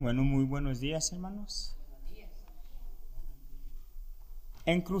Bueno, muy buenos días, hermanos.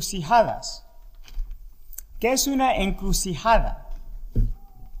 Encrucijadas. ¿Qué es una encrucijada?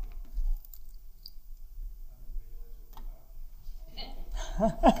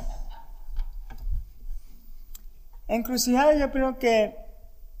 Encrucijadas yo creo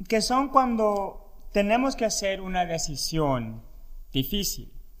que son cuando tenemos que hacer una decisión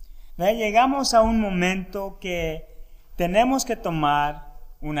difícil. ¿Verdad? Llegamos a un momento que tenemos que tomar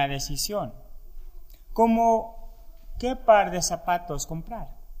una decisión, como qué par de zapatos comprar.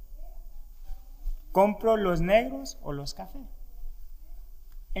 ¿Compro los negros o los cafés?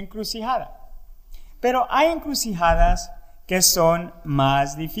 Encrucijada. Pero hay encrucijadas que son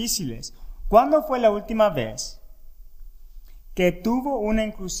más difíciles. ¿Cuándo fue la última vez que tuvo una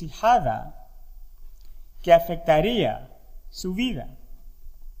encrucijada que afectaría su vida?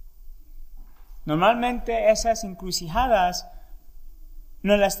 Normalmente esas encrucijadas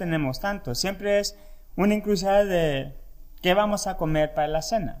no las tenemos tanto. Siempre es una encrucijada de qué vamos a comer para la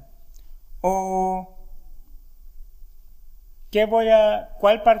cena. O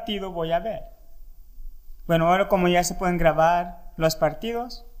cuál partido voy a ver. Bueno, ahora como ya se pueden grabar los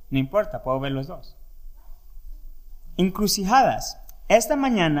partidos, no importa, puedo ver los dos. Encrucijadas. Esta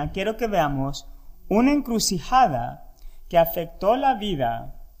mañana quiero que veamos una encrucijada que afectó la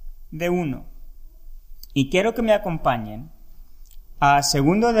vida de uno. Y quiero que me acompañen a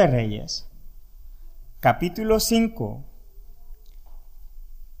Segundo de Reyes, capítulo 5,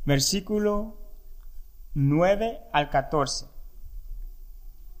 versículo 9 al 14.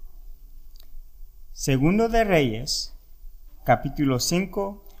 Segundo de Reyes, capítulo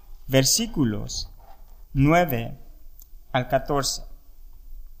 5, versículos 9 al 14.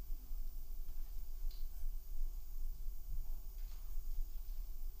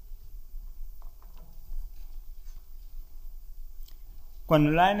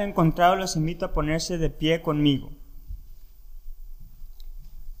 Cuando la hayan encontrado, los invito a ponerse de pie conmigo.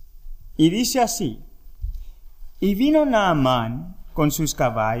 Y dice así: Y vino Naamán con sus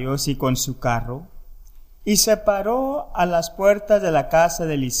caballos y con su carro, y se paró a las puertas de la casa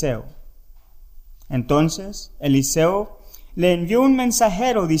de Eliseo. Entonces Eliseo le envió un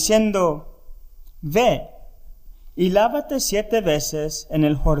mensajero diciendo: Ve y lávate 7 veces en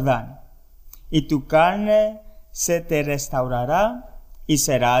el Jordán, y tu carne se te restaurará y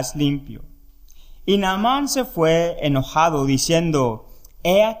serás limpio. Y Naamán se fue enojado, diciendo: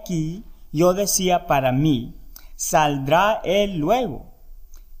 He aquí, yo decía para mí, saldrá él luego.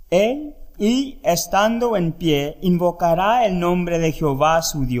 Él, y estando en pie, invocará el nombre de Jehová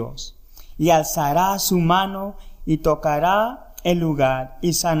su Dios, y alzará su mano, y tocará el lugar,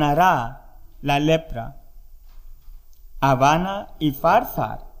 y sanará la lepra. Habana y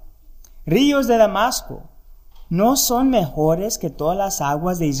Farfar, ríos de Damasco, ¿no son mejores que todas las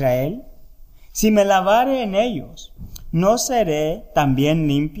aguas de Israel? Si me lavare en ellos, ¿no seré también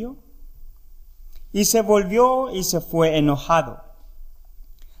limpio? Y se volvió y se fue enojado.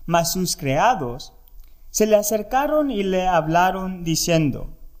 Mas sus criados se le acercaron y le hablaron diciendo: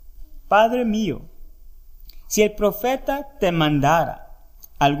 Padre mío, si el profeta te mandara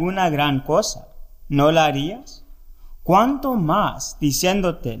alguna gran cosa, ¿no la harías? ¿Cuánto más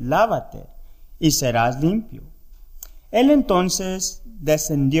diciéndote: lávate y serás limpio? Él entonces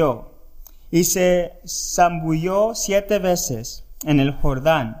descendió y se zambulló 7 veces en el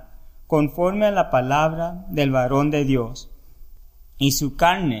Jordán, conforme a la palabra del varón de Dios, y su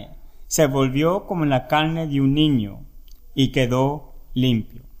carne se volvió como la carne de un niño, y quedó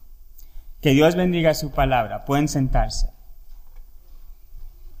limpio. Que Dios bendiga su palabra. Pueden sentarse.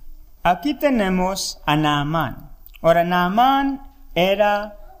 Aquí tenemos a Naamán. Ahora, Naamán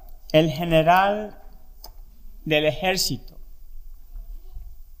era el general del ejército.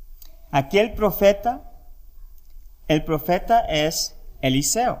 Aquí el profeta es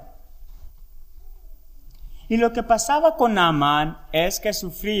Eliseo. Y lo que pasaba con Naamán es que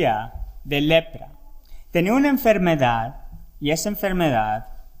sufría de lepra. Tenía una enfermedad, y esa enfermedad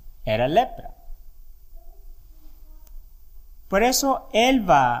era lepra. Por eso él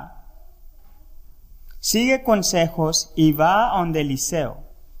sigue consejos y va a donde Eliseo.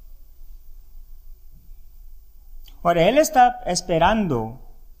 Ahora, él está esperando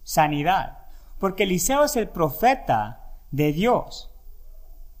sanidad, porque Eliseo es el profeta de Dios.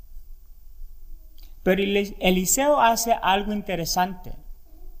 Pero Eliseo hace algo interesante.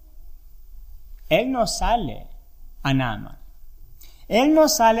 Él no sale a Naamán. Él no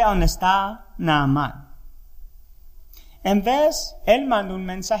sale a donde está Naamán. En vez, él manda un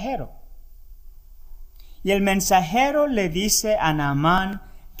mensajero. Y el mensajero le dice a Naamán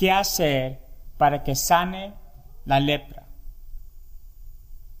qué hacer para que sane la lepra.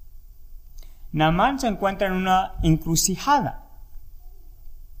 Naamán se encuentra en una encrucijada.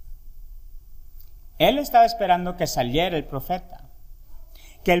 Él estaba esperando que saliera el profeta,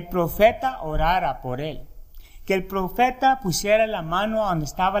 que el profeta orara por él, que el profeta pusiera la mano donde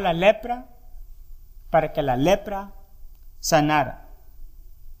estaba la lepra para que la lepra sanara.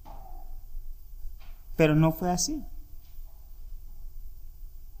 Pero no fue así.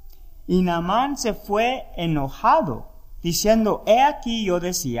 Y Naamán se fue enojado, diciendo: he aquí yo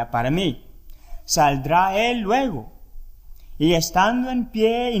decía para mí, saldrá él luego, y estando en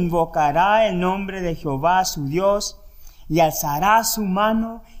pie invocará el nombre de Jehová su Dios, y alzará su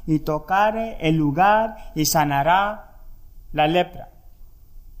mano y tocará el lugar y sanará la lepra.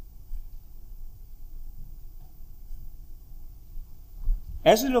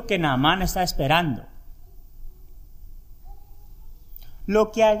 Eso es lo que Naamán está esperando.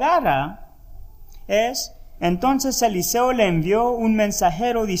 Lo que agarra es, entonces Eliseo le envió un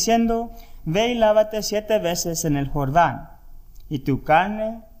mensajero diciendo: ve y lávate 7 veces en el Jordán, y tu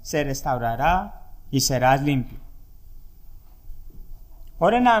carne se restaurará y serás limpio.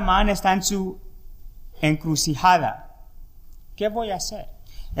 Ahora Naamán está en su encrucijada. ¿Qué voy a hacer?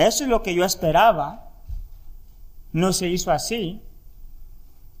 Eso es lo que yo esperaba. No se hizo así.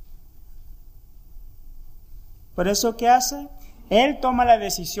 Por eso, ¿qué hace? Él toma la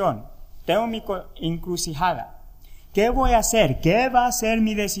decisión. Tengo mi encrucijada. ¿Qué voy a hacer? ¿Qué va a ser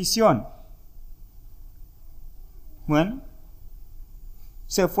mi decisión? Bueno,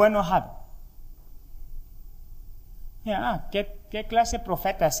 se fue enojado. ¿Qué clase de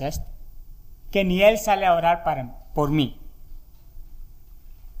profeta es este? Que ni él sale a orar por mí.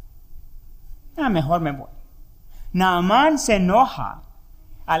 Mejor me voy. Naamán se enoja.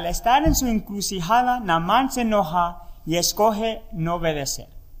 Al estar en su encrucijada, Naamán se enoja y escoge no obedecer.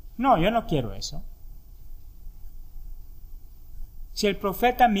 No, yo no quiero eso. Si el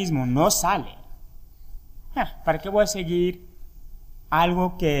profeta mismo no sale, ¿para qué voy a seguir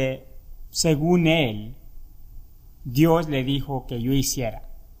algo que, según él, Dios le dijo que yo hiciera?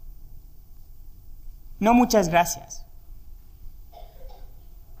 No, muchas gracias.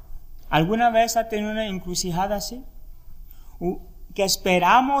 ¿Alguna vez ha tenido una encrucijada así? Que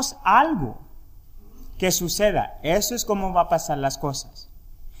esperamos algo que suceda. Eso es como va a pasar las cosas.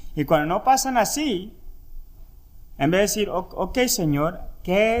 Y cuando no pasan así, en vez de decir, ok, Señor,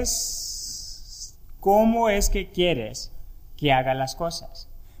 ¿cómo es que quieres que haga las cosas?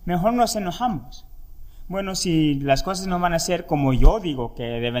 Mejor nos enojamos. Bueno, si las cosas no van a ser como yo digo que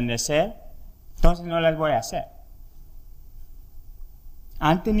deben de ser, entonces no las voy a hacer.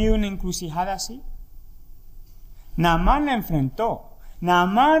 ¿Han tenido una encrucijada así? Naamán la enfrentó.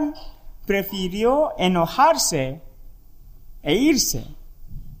 Naamán prefirió enojarse e irse.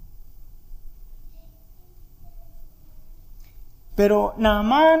 Pero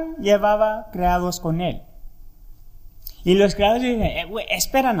Naamán llevaba criados con él. Y los criados le dicen: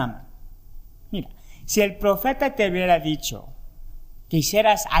 espera, Naamán. Mira, si el profeta te hubiera dicho que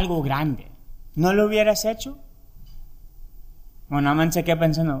hicieras algo grande, ¿no lo hubieras hecho? Bueno, Naamán se queda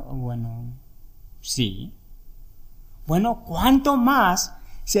pensando: bueno, sí. Bueno, ¿cuánto más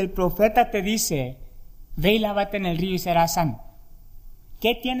si el profeta te dice: ve y lávate en el río y serás sano?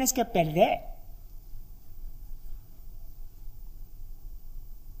 ¿Qué tienes que perder?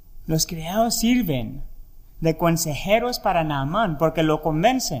 Los criados sirven de consejeros para Naamán porque lo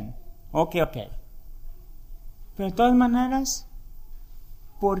convencen. Ok. Pero de todas maneras,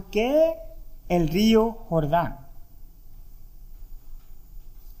 ¿por qué el río Jordán?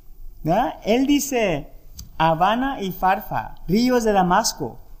 ¿Verdad? Él dice: Habana y Farfa, ríos de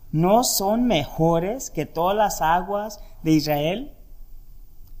Damasco, ¿no son mejores que todas las aguas de Israel?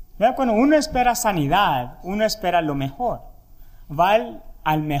 ¿Verdad? Cuando uno espera sanidad, uno espera lo mejor. Va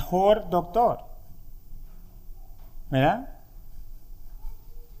al mejor doctor. ¿Verdad?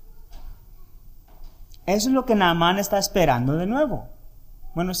 Eso es lo que Naamán está esperando de nuevo.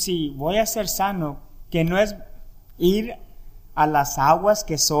 Bueno, si voy a ser sano, que no es ir a las aguas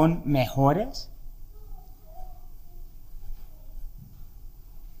que son mejores.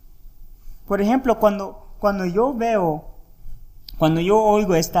 Por ejemplo, cuando yo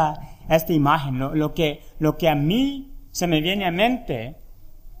oigo esta imagen, lo que a mí se me viene a mente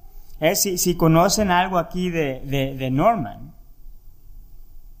es, si conocen algo aquí de Norman,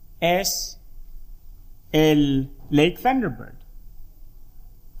 es el Lake Thunderbird.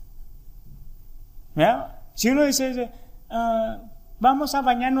 ¿Ya? Si uno dice, vamos a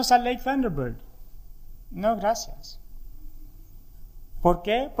bañarnos al Lake Thunderbird. No, gracias. ¿Por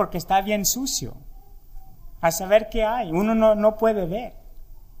qué? Porque está bien sucio. A saber qué hay. Uno no puede ver.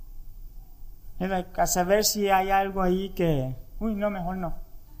 A saber si hay algo ahí que... no, mejor no.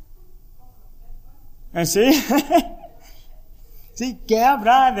 ¿Sí? Sí, ¿qué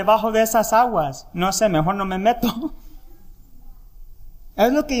habrá debajo de esas aguas? No sé, mejor no me meto.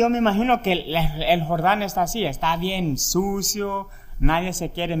 Es lo que yo me imagino que el Jordán está así, está bien sucio, nadie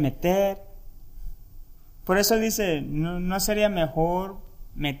se quiere meter. Por eso dice, ¿no sería mejor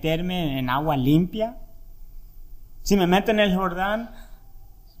meterme en agua limpia? Si me meto en el Jordán,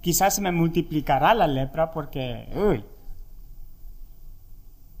 quizás se me multiplicará la lepra porque... Uy.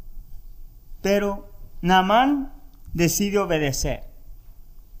 Pero Naamán decide obedecer.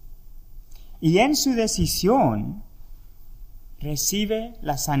 Y en su decisión recibe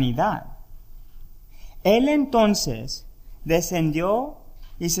la sanidad. Él entonces descendió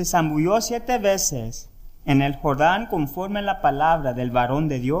y se zambulló 7 veces en el Jordán conforme a la palabra del varón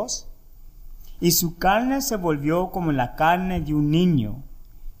de Dios, y su carne se volvió como la carne de un niño,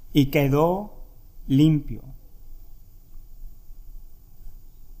 y quedó limpio.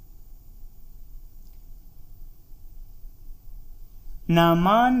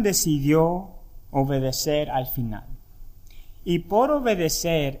 Naamán decidió obedecer al final. Y por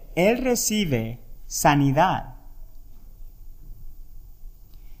obedecer, él recibe sanidad.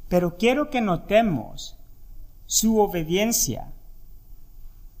 Pero quiero que notemos su obediencia.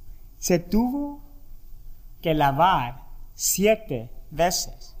 Se tuvo que lavar 7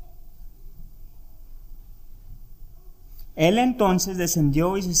 veces. Él entonces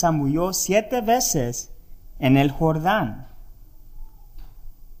descendió y se zambulló 7 veces en el Jordán.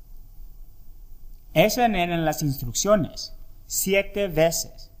 Eso eran las instrucciones. 7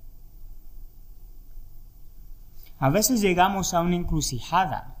 veces. A veces llegamos a una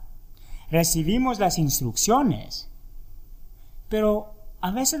encrucijada. Recibimos las instrucciones. Pero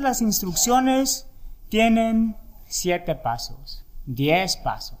a veces las instrucciones tienen 7 pasos, 10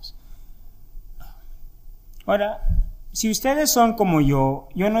 pasos. Ahora, si ustedes son como yo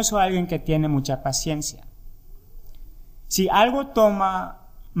no soy alguien que tiene mucha paciencia. Si algo toma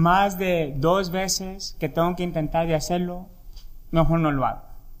más de 2 veces que tengo que intentar de hacerlo, mejor no lo hago.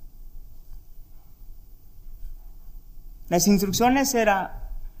 Las instrucciones eran,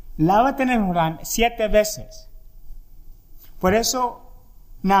 lávate en el Jordán 7 veces. Por eso,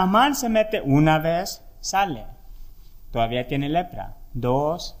 Naamán se mete 1 vez, sale. Todavía tiene lepra.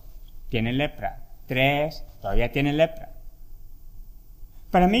 2, tiene lepra. 3, todavía tiene lepra.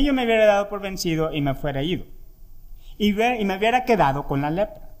 Para mí yo me hubiera dado por vencido y me fuera ido. Y me hubiera quedado con la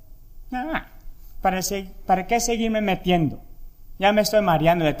lepra. ¿Para qué seguirme metiendo? Ya me estoy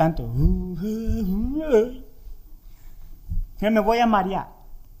mareando de tanto. Ya me voy a marear.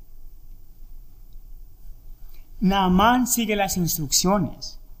 Naamán sigue las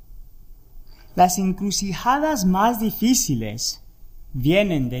instrucciones. Las encrucijadas más difíciles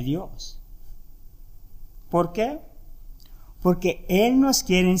vienen de Dios. ¿Por qué? Porque Él nos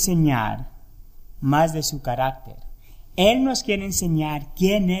quiere enseñar más de su carácter. Él nos quiere enseñar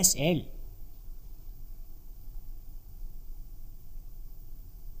quién es Él.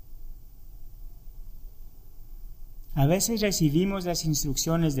 A veces recibimos las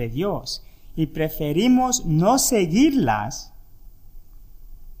instrucciones de Dios y preferimos no seguirlas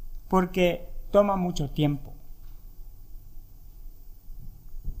porque toma mucho tiempo.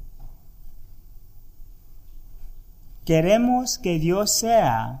 Queremos que Dios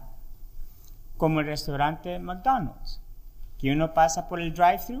sea como el restaurante McDonald's, que uno pasa por el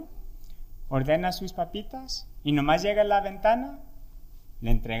drive-thru, ordena sus papitas y nomás llega a la ventana,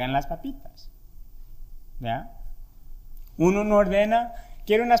 le entregan las papitas. ¿Ya? Uno no ordena,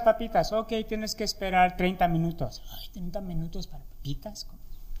 quiero unas papitas, ok, tienes que esperar 30 minutos. Ay, 30 minutos para papitas.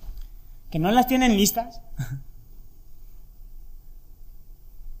 ¿Que no las tienen listas?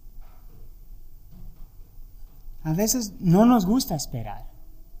 A veces no nos gusta esperar.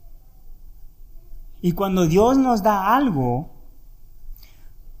 Y cuando Dios nos da algo,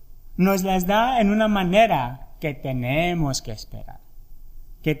 nos las da en una manera que tenemos que esperar.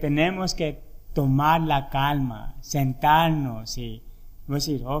 Que tenemos que tomar la calma, sentarnos y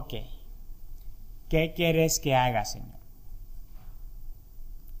decir, ok, ¿qué quieres que haga, Señor?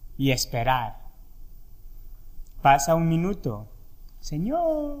 Y esperar. Pasa 1 minuto.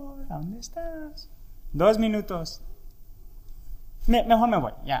 Señor, ¿a dónde estás? 2 minutos. Mejor me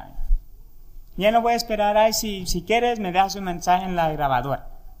voy, ya. Ya no voy a esperar. Ay, si quieres, me dejas un mensaje en la grabadora.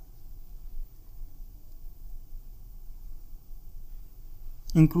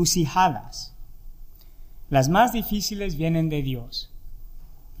 Encrucijadas. Las más difíciles vienen de Dios.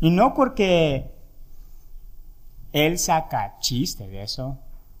 Y no porque Él saca chiste de eso.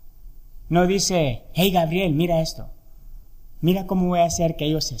 No dice, hey Gabriel, mira esto. Mira cómo voy a hacer que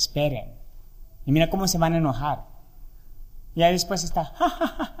ellos esperen. Y mira cómo se van a enojar. Y ahí después está,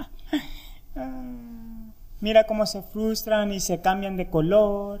 Mira cómo se frustran y se cambian de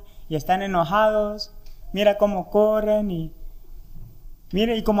color y están enojados. Mira cómo corren y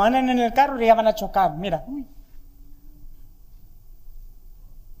mira, y como andan en el carro ya van a chocar. Mira.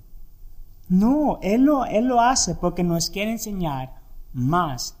 No, Él lo hace porque nos quiere enseñar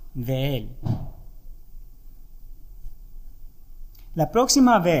más de Él. La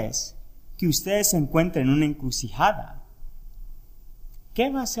próxima vez que ustedes se encuentren en una encrucijada, ¿qué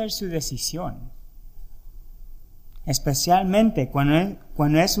va a ser su decisión? Especialmente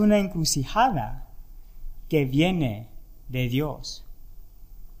cuando es una encrucijada que viene de Dios.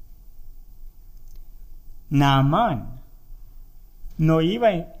 Naamán no iba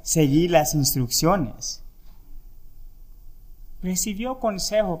a seguir las instrucciones. Recibió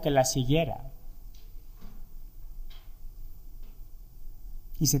consejo que la siguiera.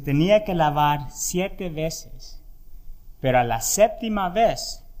 Y se tenía que lavar 7 veces. Pero a la 7ª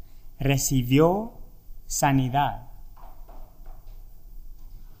vez recibió sanidad.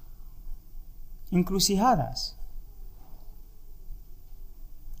 Encrucijadas.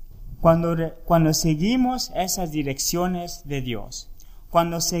 Cuando seguimos esas direcciones de Dios,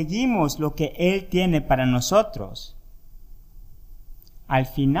 cuando seguimos lo que Él tiene para nosotros, al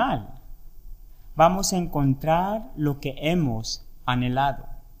final vamos a encontrar lo que hemos anhelado.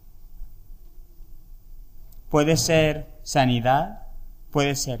 Puede ser sanidad,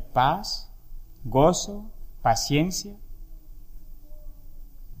 puede ser paz, gozo, paciencia.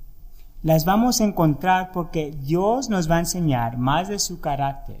 Las vamos a encontrar porque Dios nos va a enseñar más de su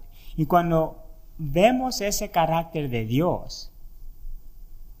carácter. Y cuando vemos ese carácter de Dios,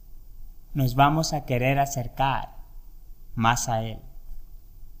 nos vamos a querer acercar más a Él.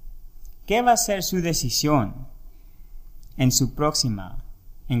 ¿Qué va a ser su decisión en su próxima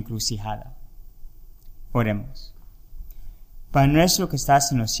encrucijada? Oremos. Padre nuestro que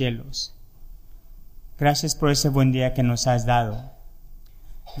estás en los cielos, gracias por ese buen día que nos has dado.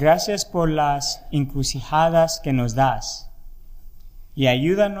 Gracias por las encrucijadas que nos das. Y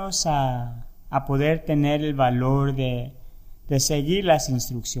ayúdanos a poder tener el valor de seguir las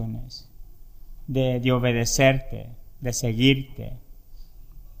instrucciones, de obedecerte, de seguirte.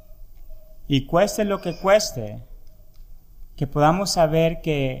 Y cueste lo que cueste, que podamos saber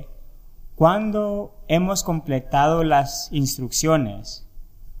que cuando hemos completado las instrucciones,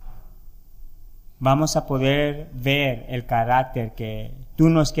 vamos a poder ver el carácter que tú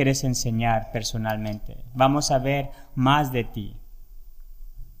nos quieres enseñar personalmente. Vamos a ver más de ti.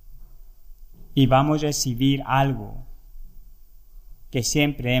 Y vamos a recibir algo que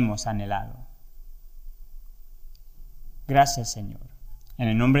siempre hemos anhelado. Gracias, Señor. En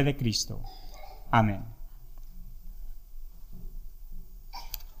el nombre de Cristo. Amén.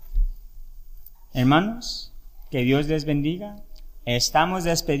 Hermanos, que Dios les bendiga. Estamos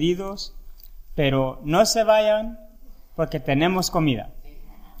despedidos, pero no se vayan porque tenemos comida.